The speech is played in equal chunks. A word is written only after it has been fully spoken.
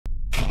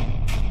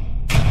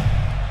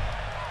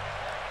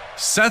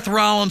Seth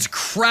Rollins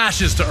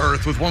crashes to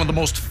earth with one of the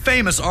most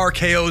famous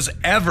RKOs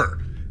ever,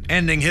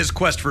 ending his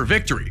quest for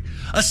victory.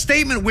 A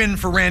statement win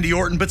for Randy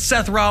Orton, but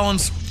Seth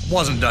Rollins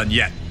wasn't done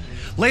yet.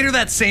 Later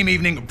that same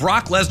evening,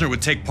 Brock Lesnar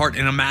would take part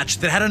in a match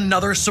that had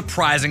another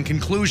surprising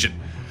conclusion.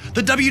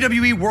 The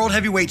WWE World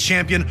Heavyweight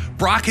Champion,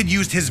 Brock had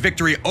used his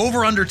victory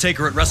over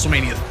Undertaker at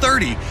WrestleMania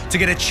 30 to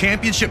get a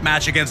championship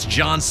match against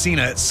John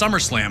Cena at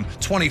SummerSlam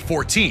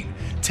 2014,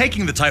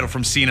 taking the title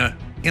from Cena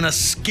in a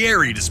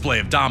scary display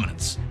of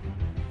dominance.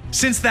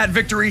 Since that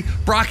victory,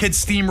 Brock had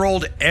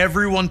steamrolled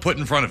everyone put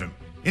in front of him,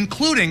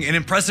 including an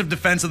impressive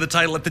defense of the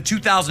title at the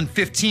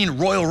 2015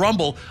 Royal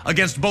Rumble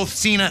against both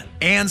Cena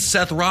and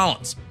Seth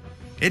Rollins.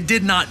 It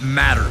did not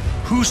matter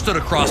who stood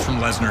across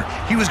from Lesnar,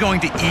 he was going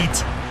to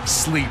eat,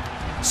 sleep,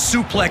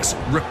 suplex,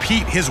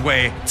 repeat his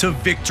way to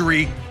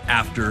victory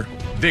after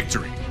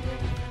victory.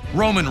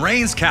 Roman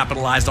Reigns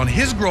capitalized on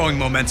his growing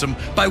momentum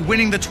by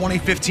winning the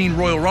 2015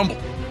 Royal Rumble,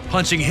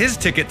 punching his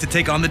ticket to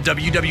take on the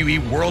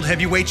WWE World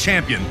Heavyweight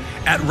Champion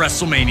at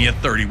WrestleMania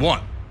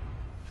 31.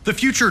 The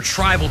future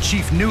tribal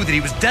chief knew that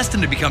he was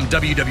destined to become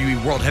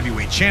WWE World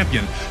Heavyweight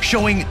Champion,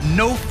 showing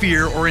no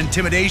fear or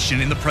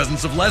intimidation in the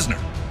presence of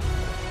Lesnar.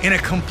 In a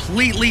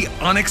completely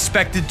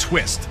unexpected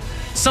twist,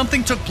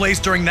 something took place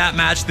during that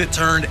match that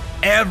turned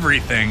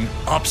everything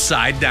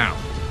upside down.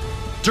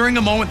 During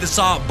a moment that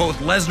saw both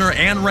Lesnar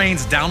and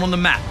Reigns down on the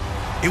mat,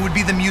 it would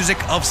be the music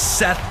of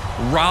Seth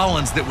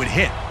Rollins that would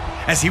hit,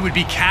 as he would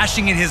be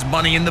cashing in his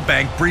Money in the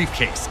Bank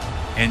briefcase.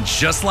 And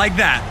just like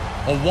that,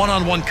 a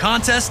one-on-one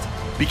contest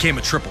became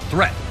a triple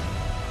threat.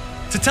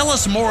 To tell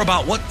us more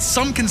about what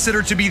some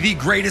consider to be the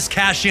greatest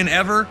cash-in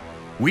ever,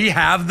 we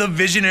have the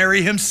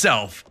visionary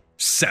himself,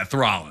 Seth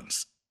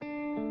Rollins.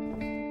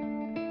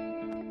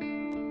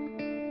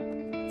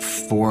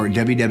 For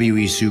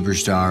WWE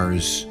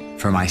superstars,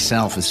 for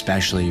myself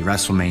especially,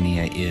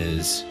 WrestleMania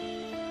is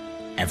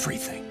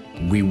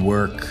everything. We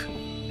work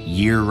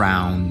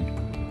year-round,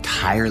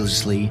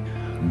 tirelessly,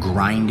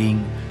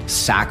 grinding,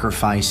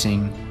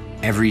 sacrificing.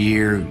 Every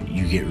year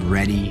you get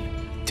ready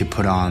to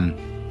put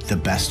on the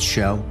best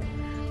show.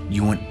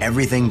 You want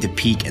everything to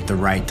peak at the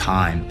right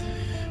time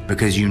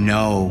because you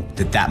know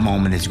that that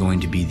moment is going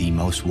to be the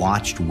most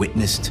watched,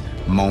 witnessed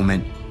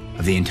moment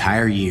of the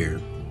entire year.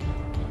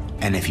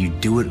 And if you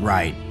do it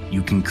right,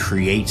 you can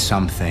create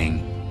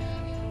something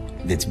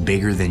that's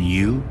bigger than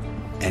you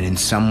and in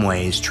some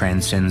ways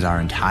transcends our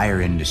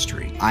entire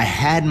industry. I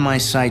had my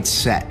sights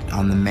set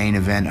on the main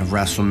event of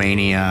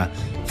WrestleMania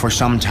for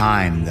some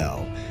time,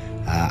 though.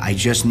 I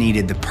just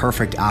needed the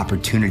perfect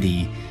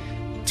opportunity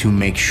to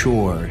make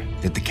sure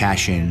that the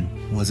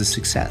cash-in was a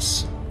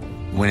success.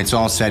 When it's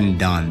all said and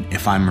done,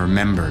 if I'm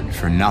remembered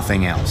for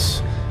nothing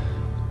else,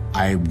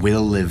 I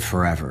will live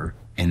forever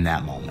in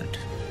that moment.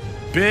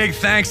 Big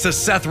thanks to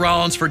Seth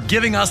Rollins for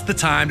giving us the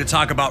time to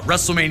talk about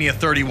WrestleMania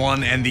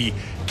 31 and the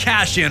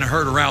cash-in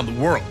heard around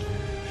the world.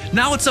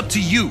 Now it's up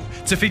to you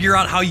to figure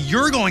out how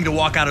you're going to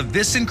walk out of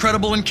this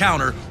incredible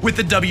encounter with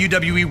the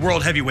WWE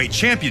World Heavyweight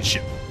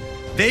Championship.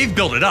 They've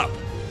built it up,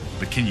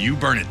 but can you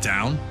burn it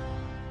down?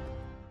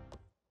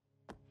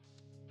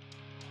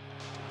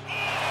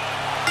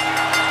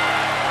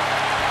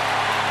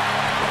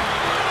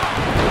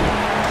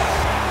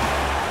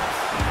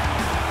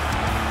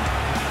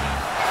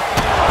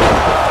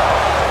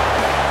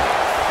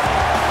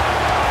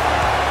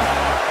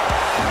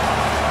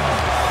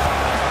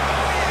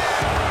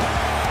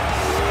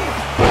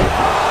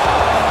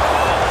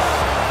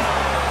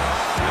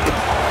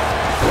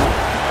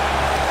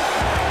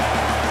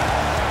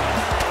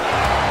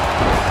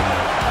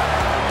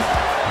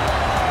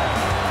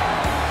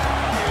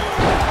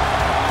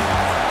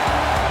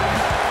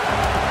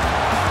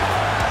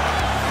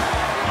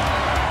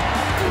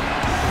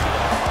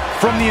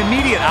 From the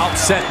immediate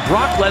outset,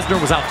 Brock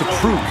Lesnar was out to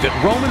prove that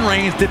Roman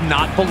Reigns did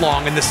not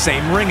belong in the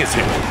same ring as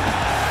him.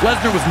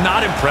 Lesnar was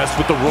not impressed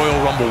with the Royal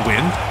Rumble win,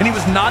 and he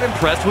was not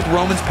impressed with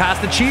Roman's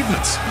past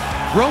achievements.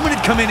 Roman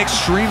had come in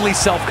extremely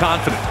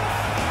self-confident.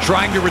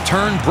 Trying to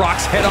return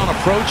Brock's head-on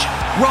approach,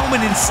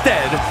 Roman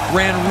instead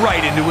ran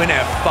right into an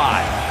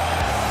F5.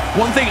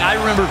 One thing I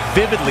remember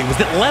vividly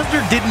was that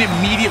Lesnar didn't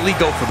immediately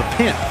go for the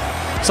pin.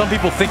 Some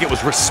people think it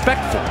was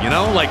respectful, you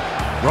know, like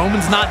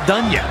Roman's not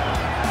done yet.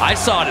 I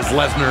saw it as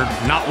Lesnar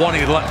not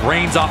wanting to let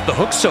Reigns off the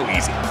hook so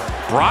easy.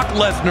 Brock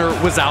Lesnar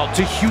was out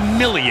to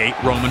humiliate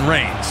Roman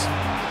Reigns.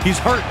 He's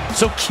hurt,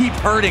 so keep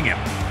hurting him.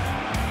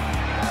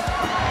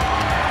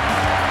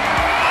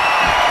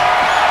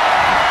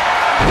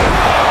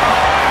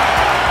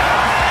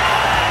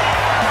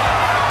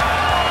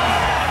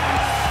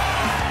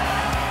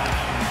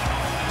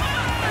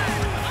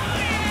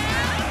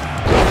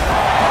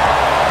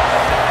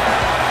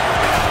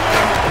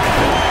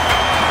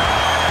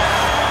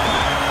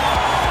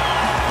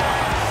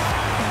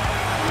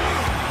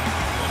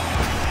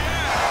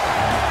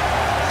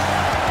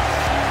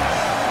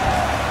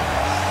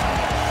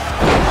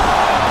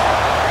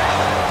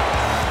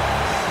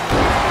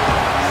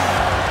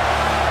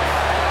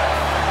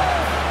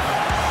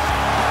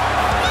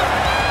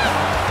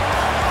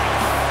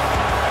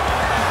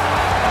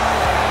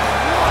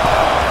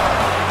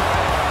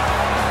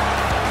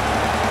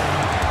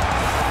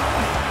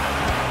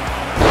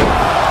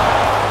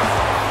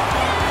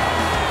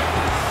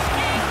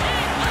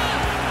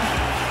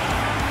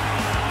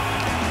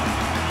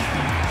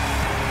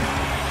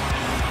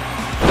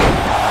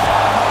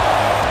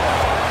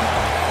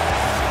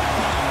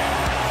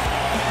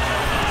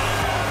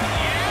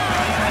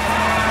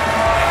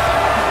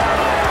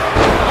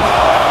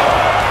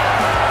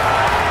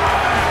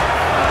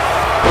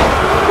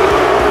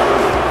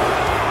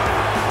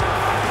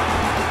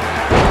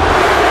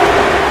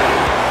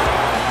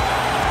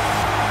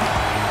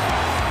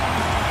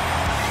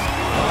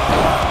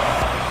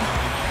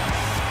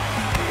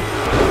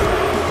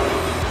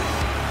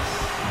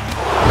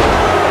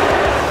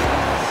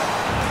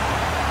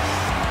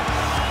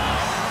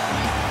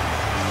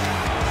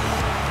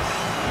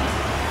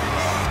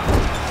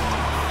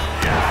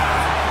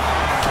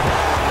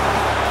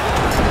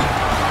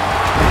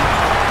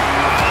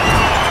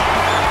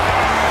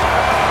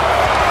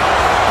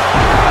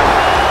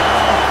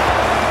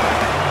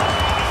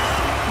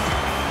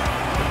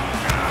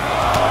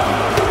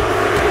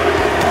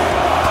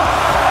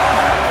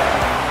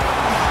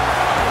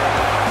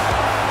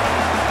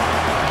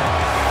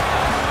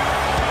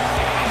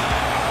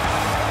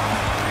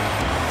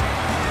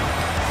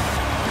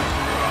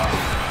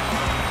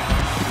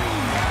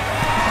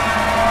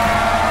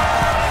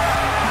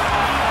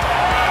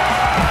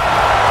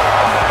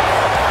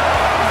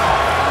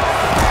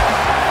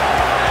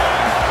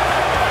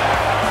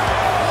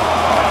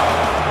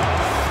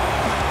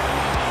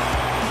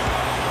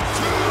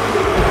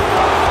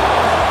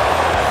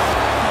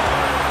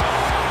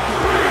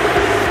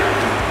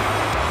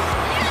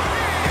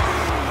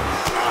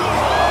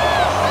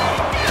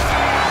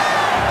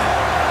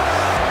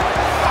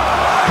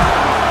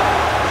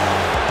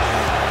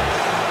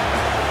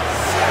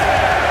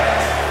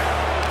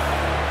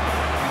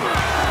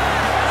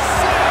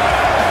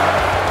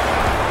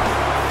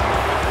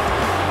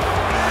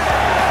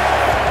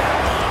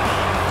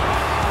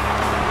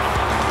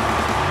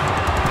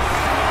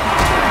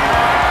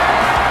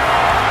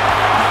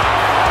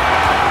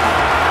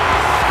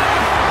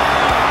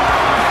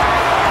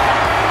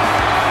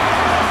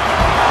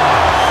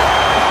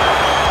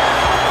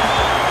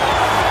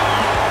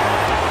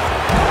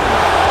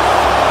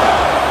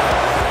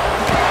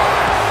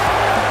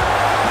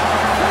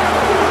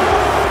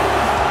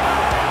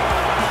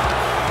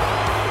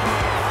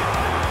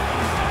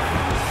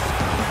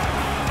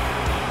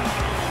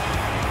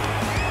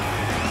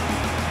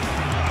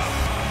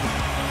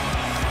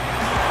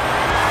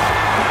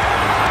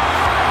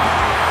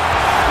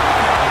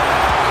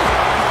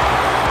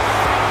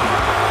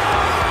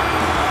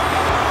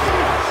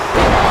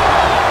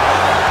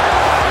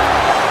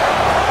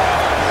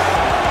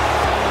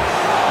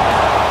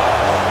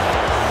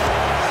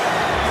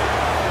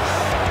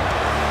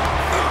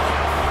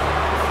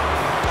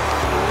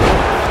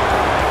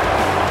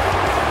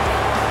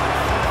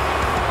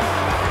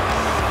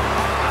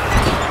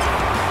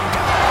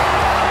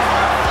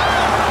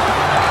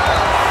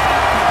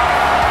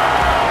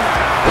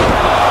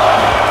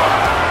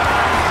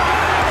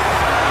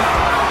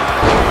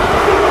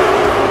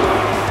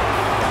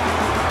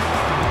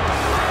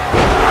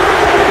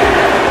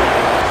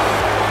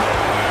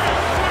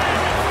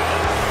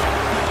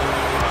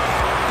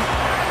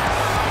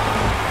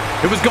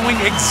 It was going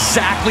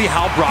exactly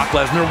how Brock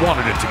Lesnar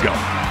wanted it to go.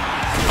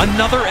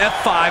 Another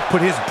F5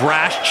 put his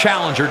brash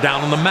challenger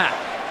down on the mat.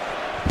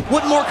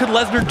 What more could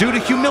Lesnar do to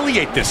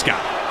humiliate this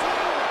guy?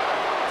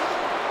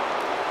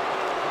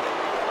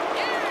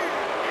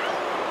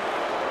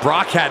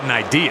 Brock had an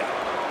idea.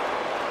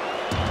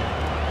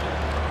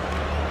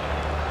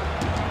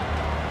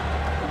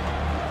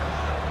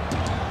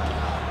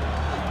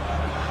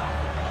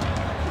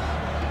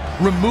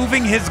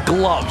 Removing his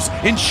gloves,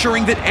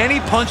 ensuring that any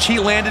punch he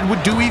landed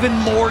would do even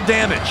more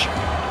damage.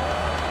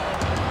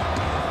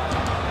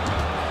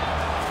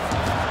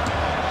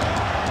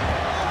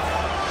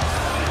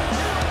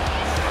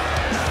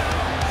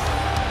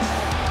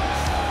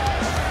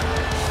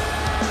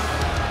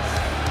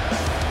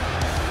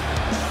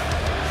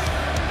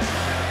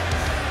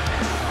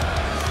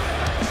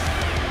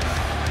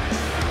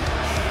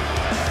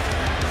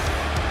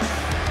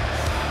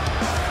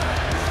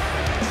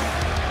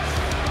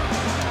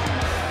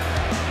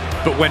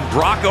 But when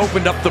Brock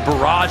opened up the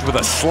barrage with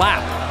a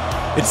slap,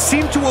 it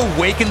seemed to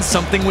awaken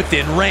something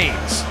within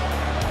Reigns.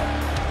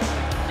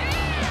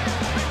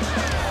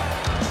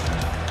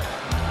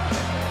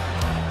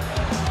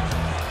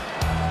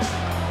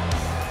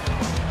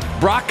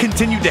 Brock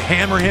continued to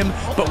hammer him,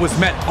 but was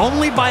met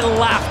only by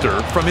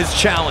laughter from his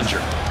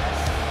challenger.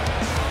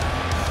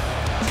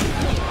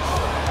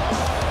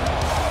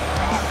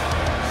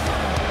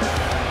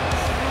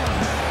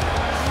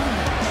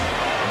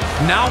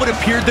 Now it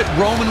appeared that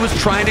Roman was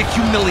trying to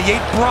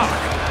humiliate Brock.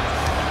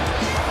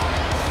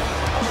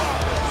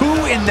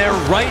 Who in their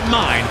right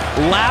mind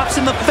laughs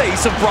in the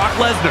face of Brock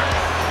Lesnar?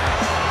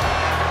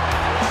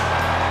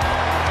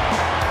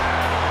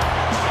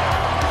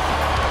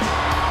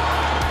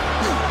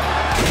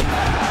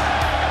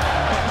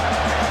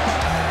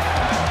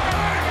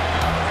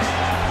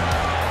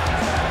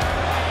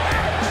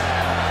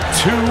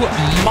 Two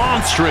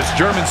monstrous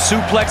German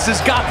suplexes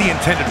got the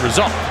intended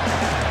result.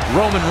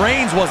 Roman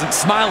Reigns wasn't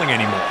smiling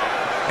anymore,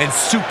 and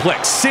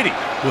Suplex City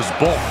was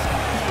born.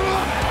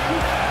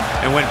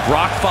 And when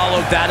Brock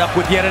followed that up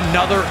with yet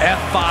another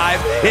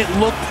F5, it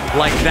looked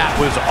like that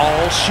was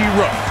all she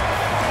wrote.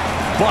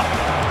 But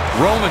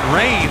Roman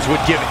Reigns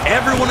would give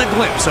everyone a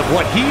glimpse of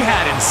what he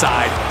had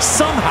inside,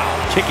 somehow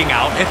kicking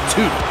out at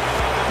 2.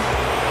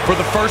 For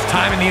the first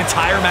time in the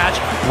entire match,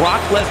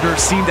 Brock Lesnar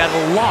seemed at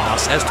a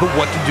loss as to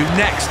what to do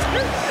next.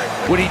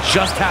 Would he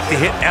just have to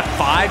hit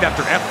F5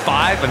 after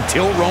F5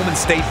 until Roman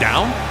stayed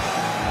down?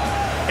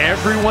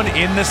 Everyone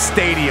in the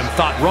stadium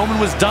thought Roman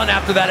was done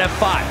after that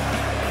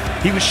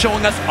F5. He was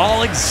showing us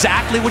all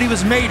exactly what he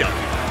was made of,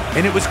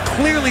 and it was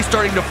clearly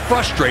starting to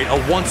frustrate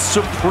a once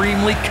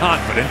supremely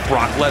confident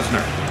Brock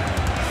Lesnar.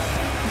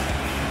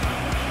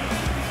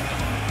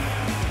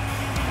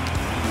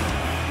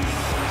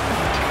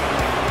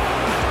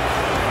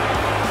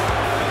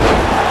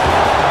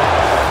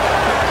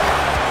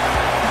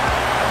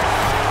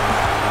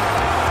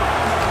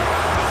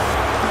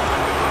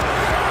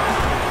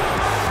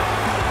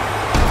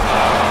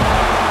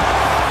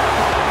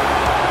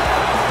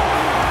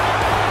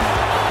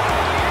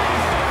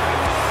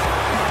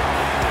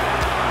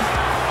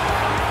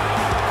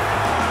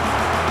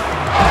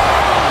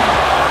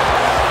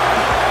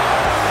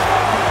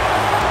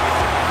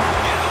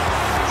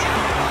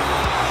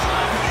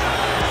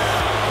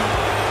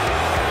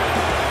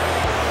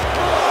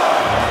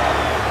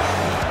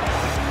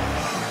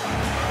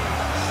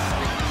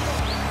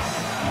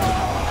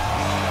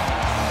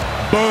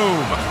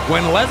 Boom!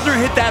 When Lesnar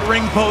hit that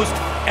ring post,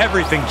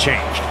 everything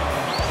changed.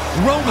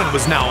 Roman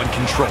was now in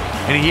control,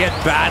 and he had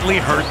badly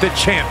hurt the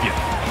champion.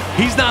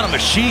 He's not a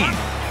machine,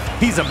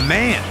 he's a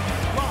man.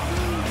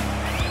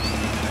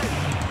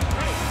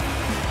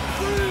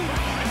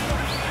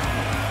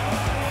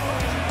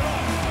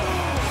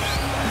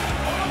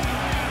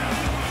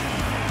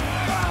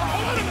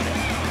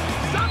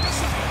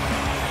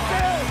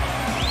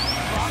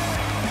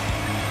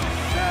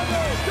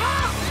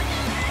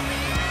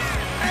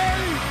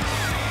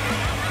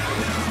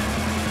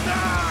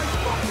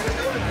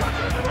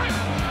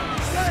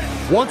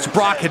 Once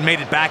Brock had made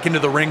it back into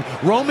the ring,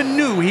 Roman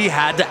knew he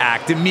had to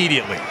act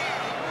immediately.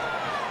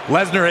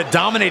 Lesnar had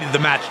dominated the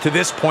match to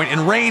this point,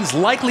 and Reigns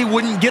likely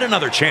wouldn't get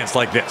another chance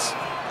like this.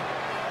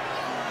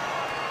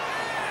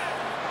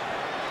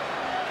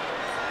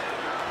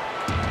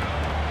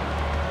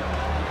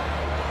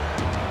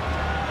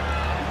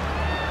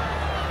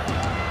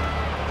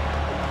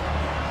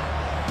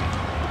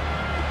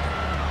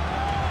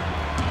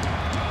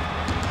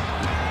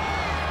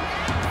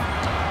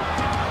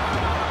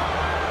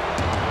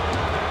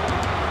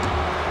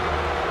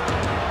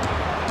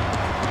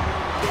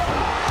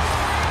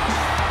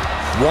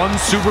 One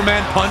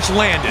Superman punch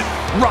landed,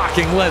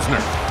 rocking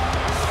Lesnar.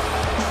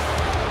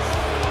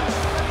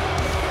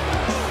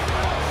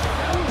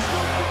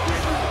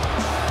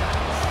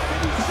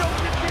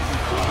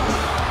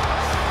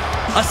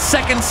 A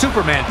second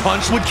Superman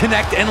punch would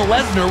connect, and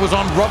Lesnar was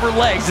on rubber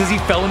legs as he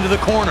fell into the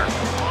corner.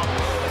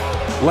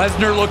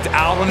 Lesnar looked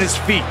out on his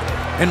feet,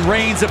 and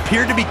Reigns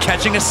appeared to be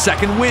catching a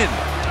second wind.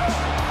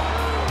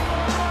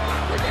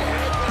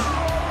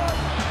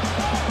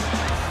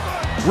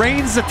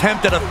 Reigns'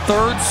 attempt at a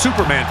third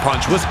Superman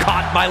punch was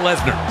caught by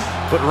Lesnar,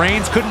 but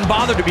Reigns couldn't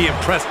bother to be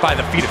impressed by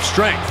the feat of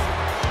strength.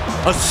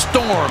 A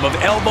storm of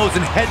elbows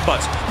and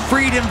headbutts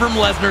freed him from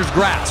Lesnar's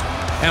grasp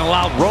and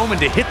allowed Roman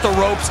to hit the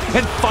ropes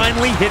and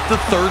finally hit the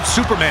third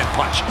Superman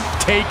punch,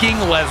 taking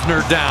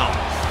Lesnar down.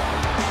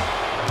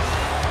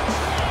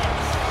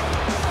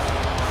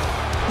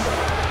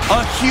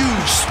 A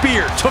huge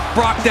spear took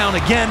Brock down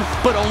again,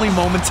 but only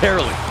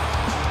momentarily.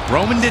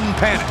 Roman didn't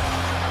panic,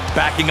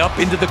 backing up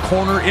into the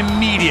corner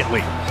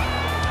immediately.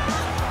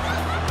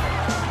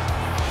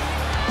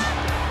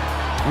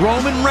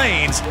 Roman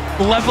Reigns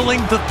leveling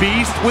the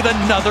beast with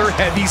another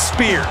heavy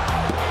spear.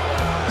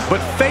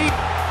 But fate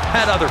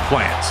had other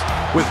plans,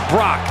 with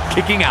Brock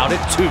kicking out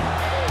at 2.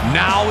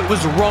 Now it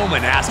was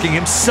Roman asking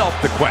himself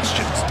the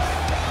questions.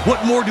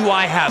 What more do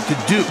I have to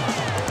do?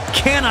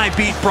 Can I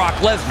beat Brock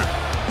Lesnar?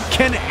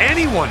 Can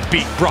anyone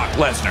beat Brock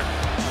Lesnar?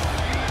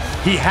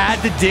 He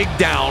had to dig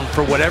down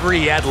for whatever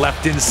he had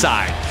left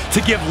inside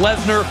to give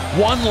Lesnar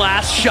one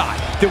last shot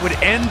that would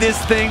end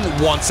this thing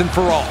once and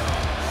for all.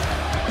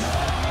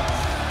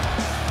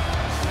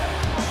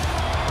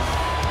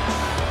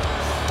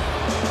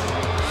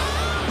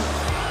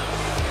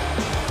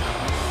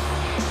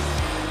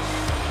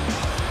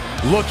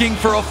 Looking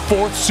for a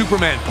fourth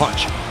Superman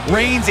punch,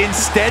 Reigns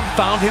instead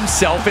found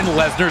himself in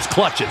Lesnar's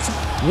clutches,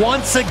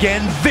 once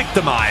again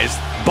victimized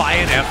by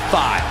an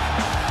F5.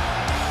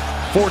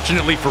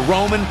 Fortunately for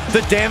Roman,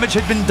 the damage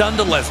had been done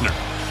to Lesnar,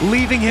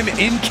 leaving him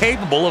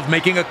incapable of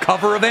making a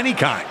cover of any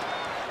kind.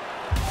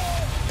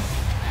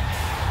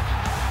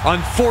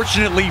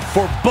 Unfortunately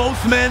for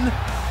both men,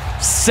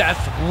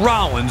 Seth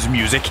Rollins'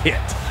 music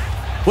hit.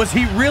 Was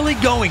he really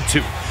going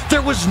to?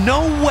 There was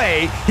no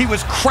way he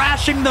was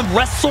crashing the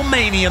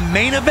WrestleMania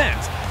main event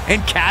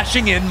and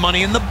cashing in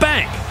Money in the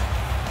Bank.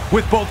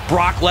 With both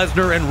Brock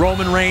Lesnar and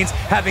Roman Reigns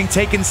having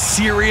taken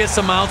serious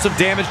amounts of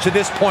damage to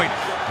this point,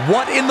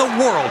 what in the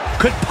world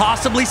could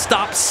possibly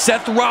stop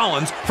Seth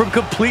Rollins from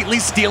completely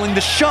stealing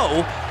the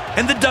show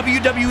and the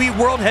WWE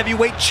World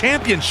Heavyweight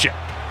Championship?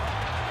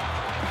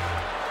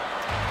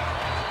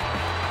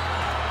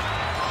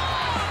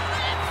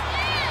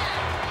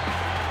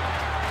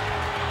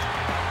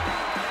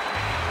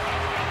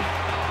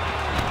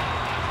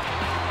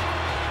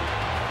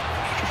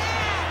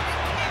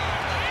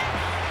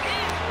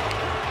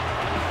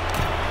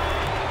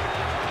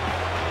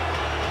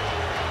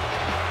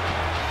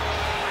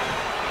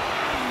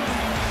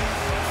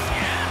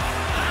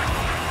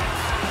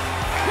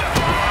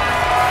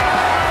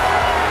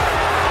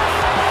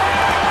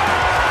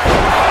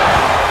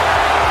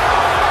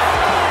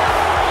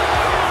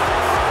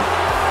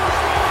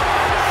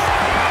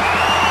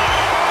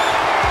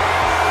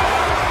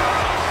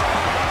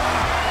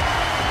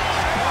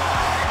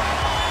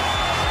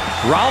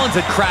 Rollins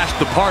had crashed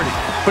the party,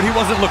 but he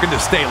wasn't looking to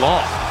stay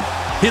long.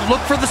 He'd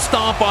looked for the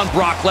stomp on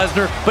Brock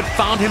Lesnar, but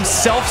found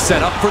himself set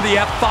up for the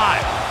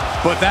F5.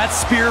 But that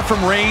spear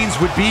from Reigns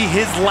would be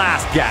his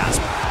last gasp.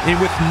 And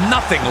with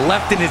nothing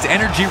left in his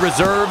energy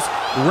reserves,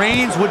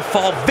 Reigns would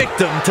fall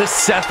victim to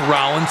Seth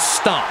Rollins'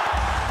 stomp.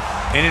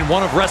 And in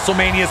one of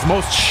WrestleMania's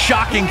most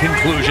shocking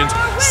conclusions,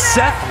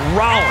 Seth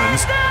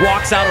Rollins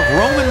walks out of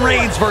Roman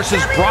Reigns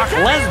versus Brock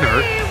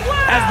Lesnar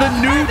as the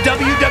new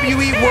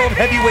WWE World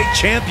Heavyweight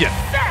Champion.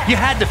 You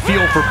had to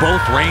feel for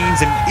both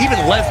Reigns and even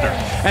Lesnar,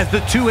 as the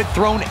two had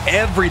thrown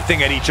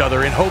everything at each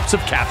other in hopes of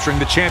capturing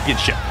the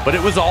championship. But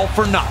it was all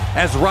for naught,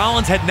 as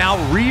Rollins had now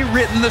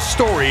rewritten the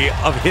story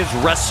of his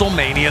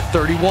WrestleMania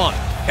 31.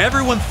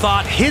 Everyone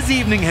thought his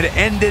evening had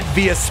ended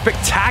via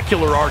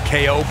spectacular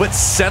RKO, but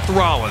Seth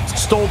Rollins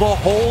stole the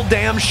whole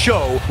damn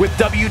show with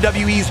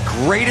WWE's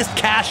greatest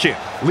cash-in,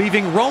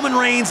 leaving Roman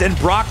Reigns and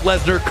Brock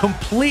Lesnar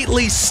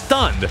completely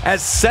stunned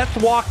as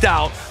Seth walked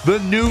out the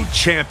new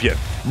champion.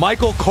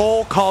 Michael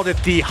Cole called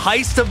it the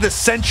heist of the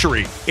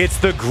century. It's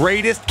the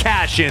greatest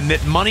cash-in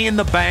that Money in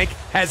the Bank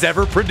has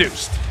ever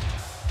produced.